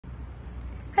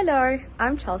Hello,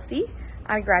 I'm Chelsea.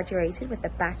 I graduated with a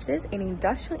Bachelor's in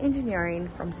Industrial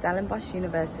Engineering from Stellenbosch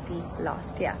University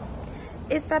last year.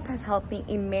 ISVAP has helped me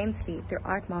immensely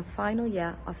throughout my final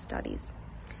year of studies.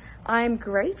 I am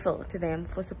grateful to them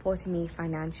for supporting me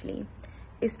financially.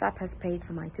 ISVAP has paid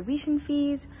for my tuition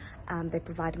fees, they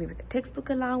provided me with a textbook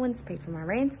allowance, paid for my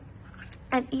rent,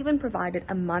 and even provided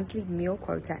a monthly meal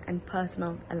quota and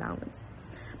personal allowance.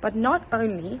 But not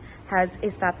only has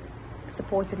ISVAP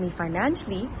supported me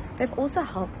financially, they've also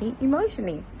helped me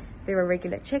emotionally. There were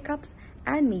regular checkups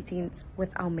and meetings with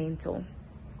our mentor.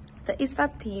 The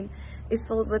ISVAP team is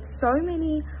filled with so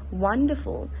many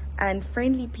wonderful and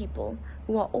friendly people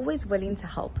who are always willing to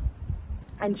help.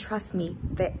 And trust me,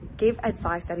 they give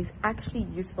advice that is actually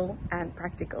useful and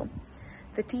practical.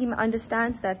 The team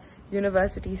understands that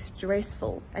university is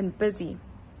stressful and busy,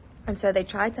 and so they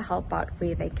try to help out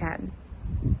where they can.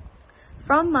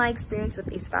 From my experience with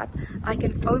ISVAP, I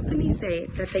can openly say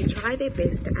that they try their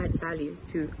best to add value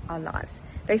to our lives.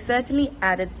 They certainly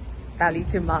added value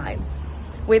to mine,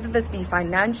 whether this be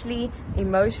financially,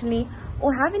 emotionally,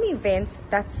 or having events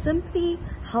that simply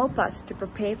help us to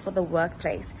prepare for the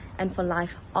workplace and for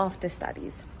life after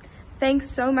studies. Thanks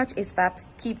so much, ISVAP.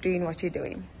 Keep doing what you're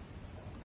doing.